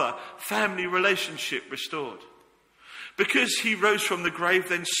brother, family relationship restored. Because he rose from the grave,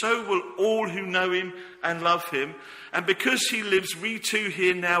 then so will all who know him and love him. And because he lives, we too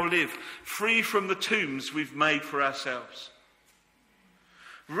here now live, free from the tombs we've made for ourselves.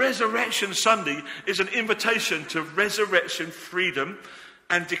 Resurrection Sunday is an invitation to resurrection freedom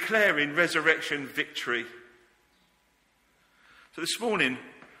and declaring resurrection victory. So this morning,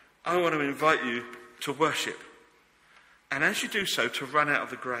 I want to invite you to worship. And as you do so, to run out of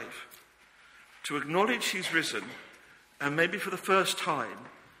the grave. To acknowledge he's risen and maybe for the first time,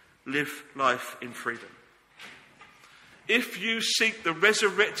 live life in freedom. If you seek the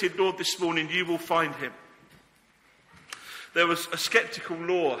resurrected Lord this morning, you will find him. There was a skeptical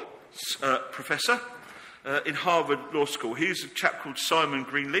law professor in Harvard Law School. He's a chap called Simon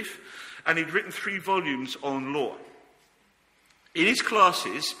Greenleaf, and he'd written 3 volumes on law. In his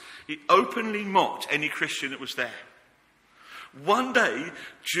classes, he openly mocked any Christian that was there. One day,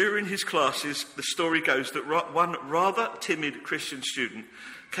 during his classes, the story goes that one rather timid Christian student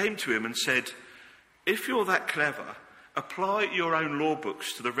came to him and said, "If you're that clever, apply your own law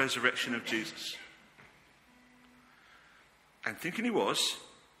books to the resurrection of Jesus." And thinking he was,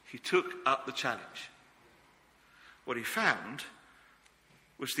 he took up the challenge. What he found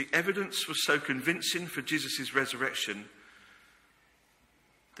was the evidence was so convincing for Jesus' resurrection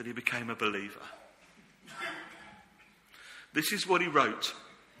that he became a believer. This is what he wrote.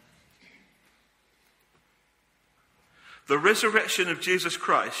 The resurrection of Jesus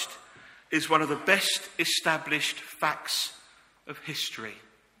Christ is one of the best established facts of history.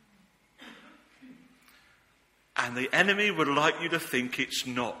 And the enemy would like you to think it's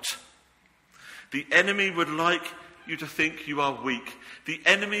not. The enemy would like you to think you are weak. The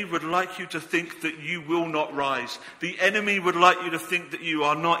enemy would like you to think that you will not rise. The enemy would like you to think that you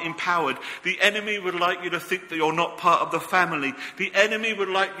are not empowered. The enemy would like you to think that you're not part of the family. The enemy would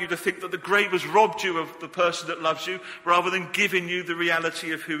like you to think that the grave has robbed you of the person that loves you rather than giving you the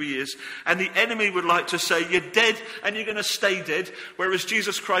reality of who he is. And the enemy would like to say you're dead and you're going to stay dead. Whereas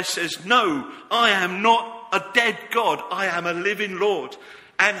Jesus Christ says, no, I am not a dead God. I am a living Lord.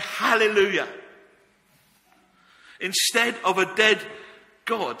 And hallelujah. Instead of a dead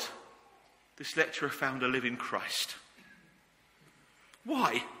God, this lecturer found a living Christ.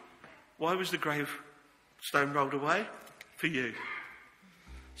 Why? Why was the grave stone rolled away? For you.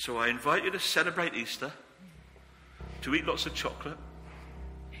 So I invite you to celebrate Easter, to eat lots of chocolate,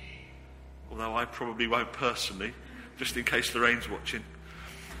 although I probably won't personally, just in case Lorraine's watching.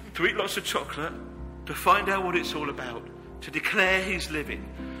 To eat lots of chocolate, to find out what it's all about, to declare he's living,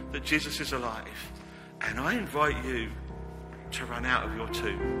 that Jesus is alive. And I invite you to run out of your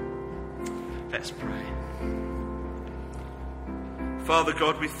tomb. Let's pray. Father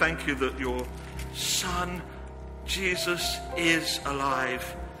God, we thank you that your Son, Jesus, is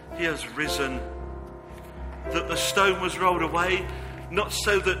alive. He has risen. That the stone was rolled away, not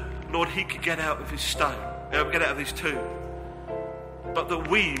so that, Lord, he could get out of his get out of his tomb, but that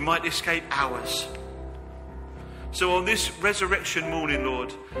we might escape ours. So on this resurrection morning,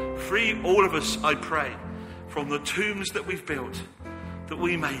 Lord, free all of us, I pray, from the tombs that we've built, that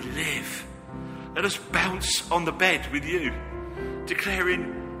we may live. Let us bounce on the bed with you,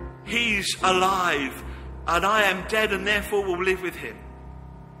 declaring, he's alive, and I am dead, and therefore will live with him.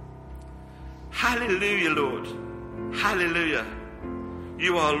 Hallelujah, Lord. Hallelujah.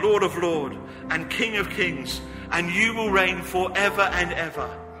 You are Lord of Lords and King of Kings, and you will reign forever and ever.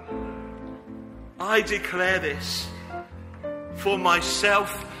 I declare this for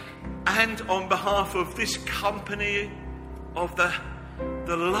myself and on behalf of this company of the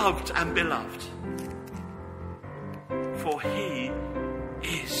loved and beloved. For he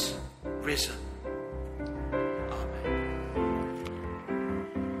is risen. Amen.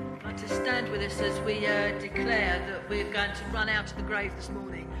 us as we declare that we're going to run out of the grave this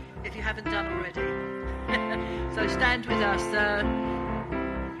morning, if you haven't done already. So stand with us.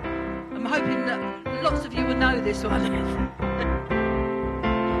 I'm hoping that lots of you will know this one.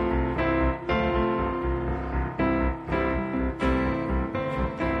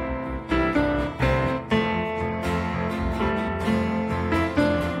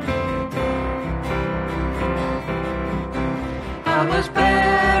 I was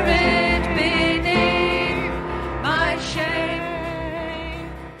buried beneath my shame.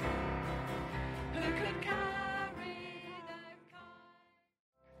 Who could carry that kind?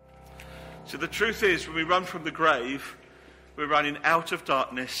 So the truth is, when we run from the grave, we're running out of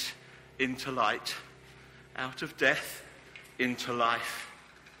darkness into light, out of death into life,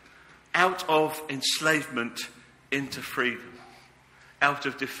 out of enslavement into freedom, out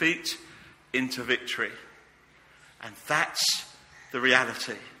of defeat into victory. And that's the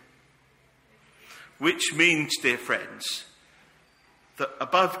reality. Which means, dear friends, that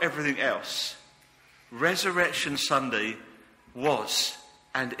above everything else, Resurrection Sunday was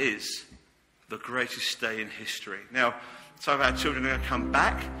and is the greatest day in history. Now, some of our children are going to come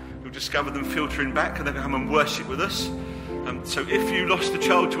back. We'll discover them filtering back, and they're going to come and worship with us. So if you lost a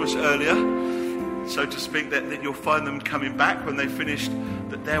child to us earlier, so to speak, that you'll find them coming back when they've finished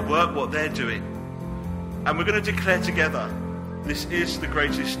their work, what they're doing. And we're going to declare together, this is the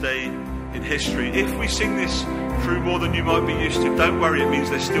greatest day in history. If we sing this through more than you might be used to, don't worry, it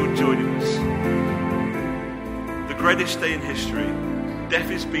means they're still joining us. The greatest day in history. Death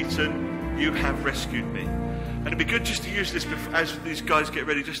is beaten, you have rescued me. And it'd be good just to use this as these guys get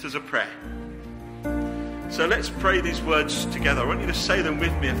ready, just as a prayer. So let's pray these words together. I want you to say them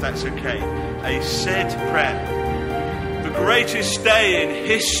with me, if that's okay. A said prayer. The greatest day in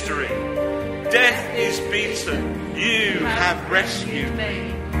history. Death is beaten, you have rescued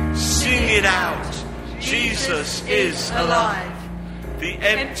me. Sing it out, Jesus is alive. The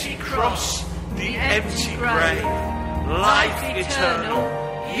empty cross, the empty grave, life eternal,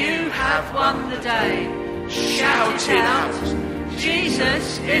 you have won the day. Shout it out,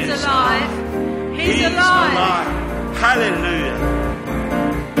 Jesus is alive, He's alive. Hallelujah.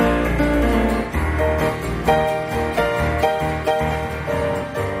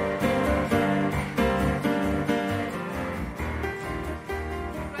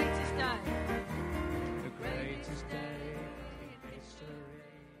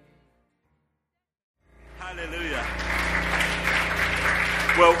 Hallelujah.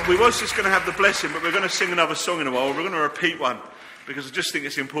 Well, we was just going to have the blessing, but we're going to sing another song in a while. We're going to repeat one because I just think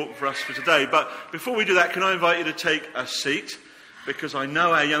it's important for us for today. But before we do that, can I invite you to take a seat? Because I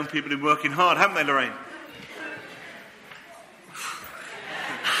know our young people have been working hard, haven't they, Lorraine?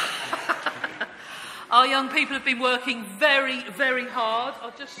 Our young people have been working very, very hard.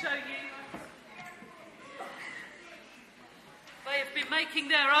 I'll just show you. They have been making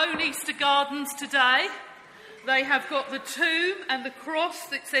their own Easter gardens today. They have got the tomb and the cross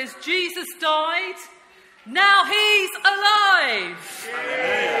that says Jesus died. Now He's alive.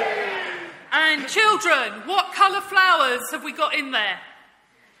 Yeah. And children, what colour flowers have we got in there?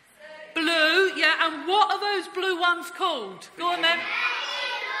 Blue, yeah. And what are those blue ones called? Go on then.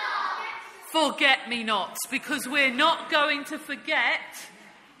 Forget-me-nots, because we're not going to forget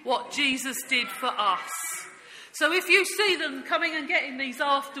what Jesus did for us. So if you see them coming and getting these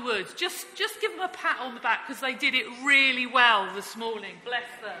afterwards, just give them a pat on the back, because they did it really well this morning. Bless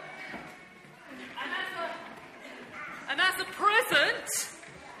them. And as a present,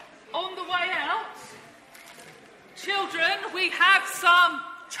 on the way out, children, we have some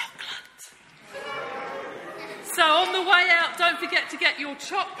chocolate. So on the way out, don't forget to get your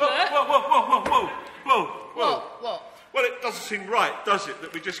chocolate. Whoa. What? Well, it doesn't seem right, does it,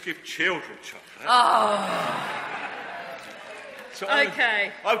 that we just give children chocolate? Oh. So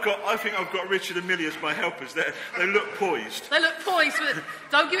Okay. I think I've got Richard and Millie as my helpers. They look poised. They look poised, but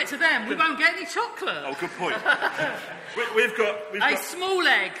don't give it to them. We won't get any chocolate. Oh, good point. we've got A small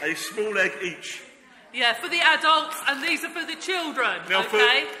egg. a small egg each. Yeah, for the adults, and these are for the children. Now,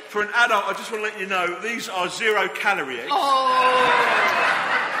 okay? for an adult, I just want to let you know, these are 0 calorie eggs. Oh.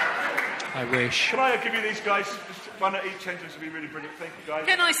 I wish. Can I give you these guys? Just one at each end, this would be really brilliant. Thank you, guys.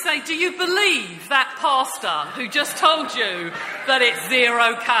 Can I say, do you believe that pastor who just told you that it's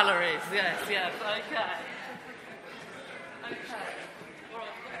 0 calories? Yes, okay.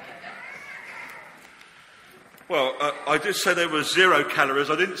 Well, I did say there were 0 calories.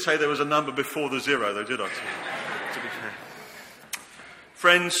 I didn't say there was a number before the 0, though, did I? To be fair.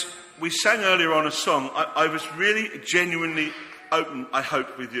 Friends, we sang earlier on a song. I was really genuinely open, I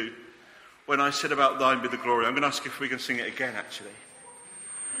hope, with you when I said about thine be the glory. I'm going to ask if we can sing it again, actually.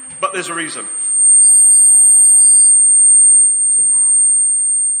 But there's a reason.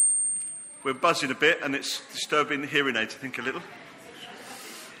 We're buzzing a bit and it's disturbing the hearing aids, I think, a little.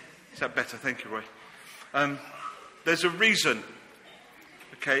 Is that better? Thank you, Roy. There's a reason,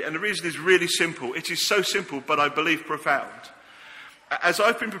 okay, and the reason is really simple. It is so simple, but I believe profound. As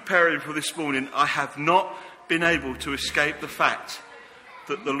I've been preparing for this morning, I have not been able to escape the fact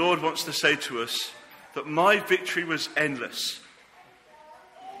that the Lord wants to say to us that my victory was endless.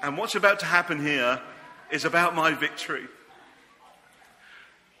 And what's about to happen here is about my victory.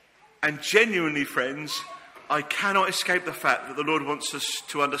 And genuinely, friends, I cannot escape the fact that the Lord wants us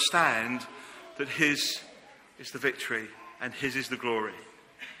to understand that His is the victory and His is the glory.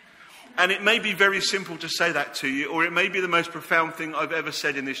 And it may be very simple to say that to you, or it may be the most profound thing I've ever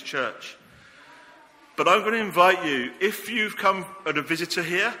said in this church. But I'm going to invite you, if you've come as a visitor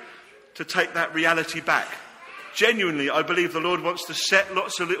here, to take that reality back. Genuinely, I believe the Lord wants to set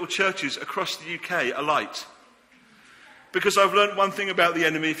lots of little churches across the UK alight. Because I've learned one thing about the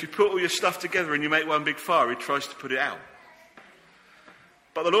enemy: if you put all your stuff together and you make one big fire, he tries to put it out.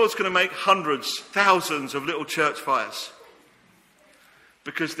 But the Lord's going to make hundreds, thousands of little church fires,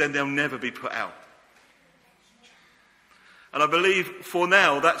 because then they'll never be put out. And I believe for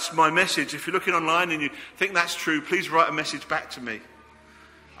now, that's my message. If you're looking online and you think that's true, please write a message back to me.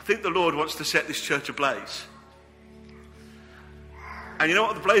 I think the Lord wants to set this church ablaze. And you know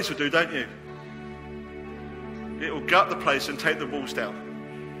what the blaze will do, don't you? It will gut the place and take the walls down.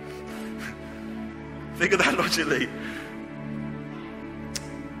 Think of that logically.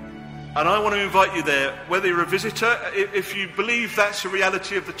 And I want to invite you there, whether you're a visitor, if you believe that's the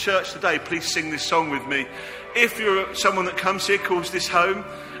reality of the church today, please sing this song with me. If you're someone that comes here, calls this home,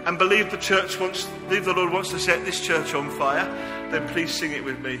 and believe the Lord wants to set this church on fire, then please sing it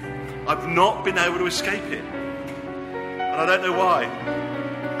with me. I've not been able to escape it. And I don't know why.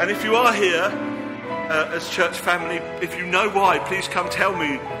 And if you are here as church family, if you know why, please come tell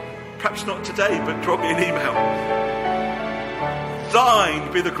me. Perhaps not today, but drop me an email.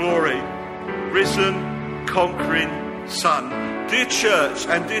 Thine be the glory, risen, conquering Son. Dear church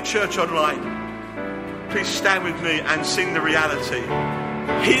and dear church online, please stand with me and sing the reality.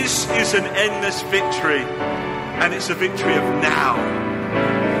 His is an endless victory, and it's a victory of now.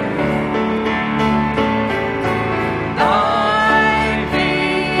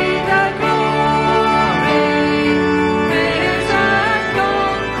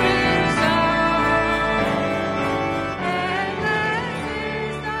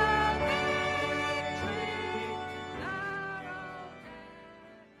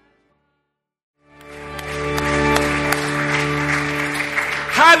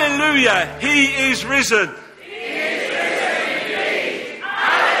 Hallelujah, He is risen. He is risen indeed.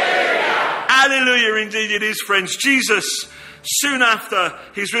 Hallelujah. Hallelujah indeed it is, friends. Jesus, soon after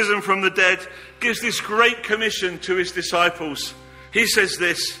He's risen from the dead, gives this great commission to His disciples. He says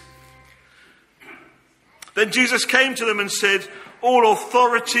this: Then Jesus came to them and said, All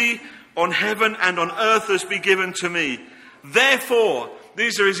authority on heaven and on earth has been given to me. Therefore,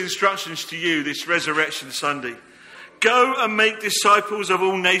 these are His instructions to you this Resurrection Sunday. Go and make disciples of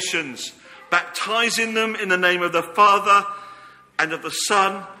all nations, baptizing them in the name of the Father and of the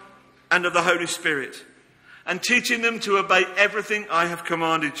Son and of the Holy Spirit, and teaching them to obey everything I have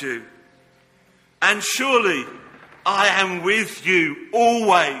commanded you. And surely I am with you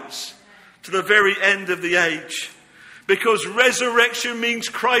always to the very end of the age. Because resurrection means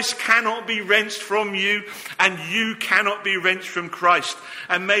Christ cannot be wrenched from you, and you cannot be wrenched from Christ.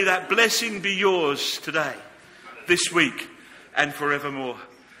 And may that blessing be yours today, this week, and forevermore.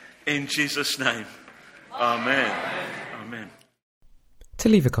 In Jesus' name. Amen. Amen. To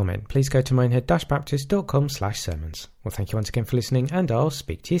leave a comment, please go to minehead-baptist.com/sermons. Well, thank you once again for listening, and I'll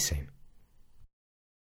speak to you soon.